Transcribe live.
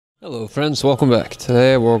Hello friends, welcome back.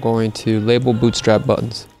 Today we're going to label Bootstrap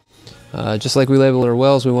buttons. Just like we label our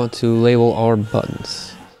wells, we want to label our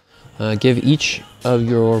buttons. Give each of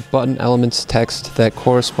your button elements text that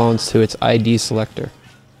corresponds to its ID selector.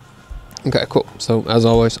 Okay, cool. So as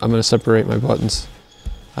always, I'm going to separate my buttons.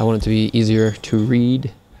 I want it to be easier to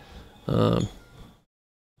read. And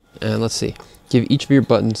let's see. Give each of your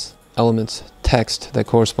buttons elements text that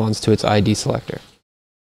corresponds to its ID selector.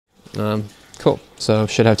 Cool. So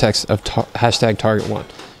should have text of hashtag target 1.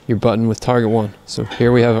 Your button with target 1. So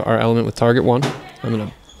here we have our element with target 1. I'm going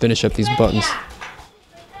to finish up these buttons.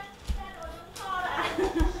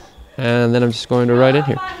 And then I'm just going to write in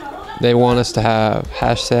here. They want us to have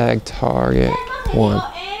hashtag target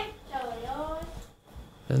 1.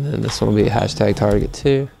 And then this one will be hashtag target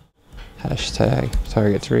 2. Hashtag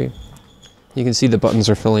target 3. You can see the buttons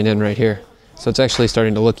are filling in right here. So it's actually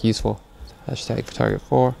starting to look useful. Hashtag target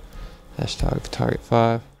 4. Hashtag target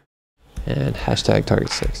 5, and hashtag target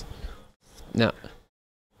 6. Now,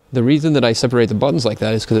 the reason that I separate the buttons like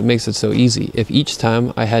that is because it makes it so easy. If each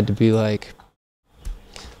time I had to be like,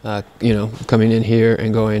 coming in here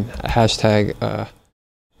and going hashtag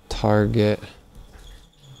target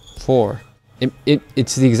 4,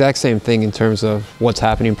 it's the exact same thing in terms of what's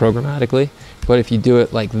happening programmatically. But if you do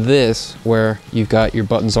it like this, where you've got your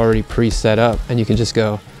buttons already pre-set up and you can just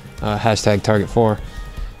go hashtag target 4,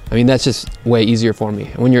 I mean, that's just way easier for me.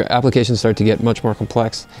 And when your applications start to get much more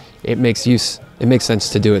complex, it makes sense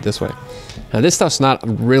to do it this way. Now, this stuff's not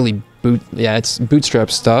really it's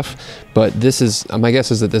Bootstrap stuff, but this is, my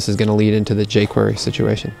guess is that this is going to lead into the jQuery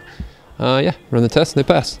situation. Run the test and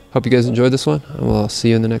they pass. Hope you guys enjoyed this one, and we'll see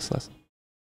you in the next lesson.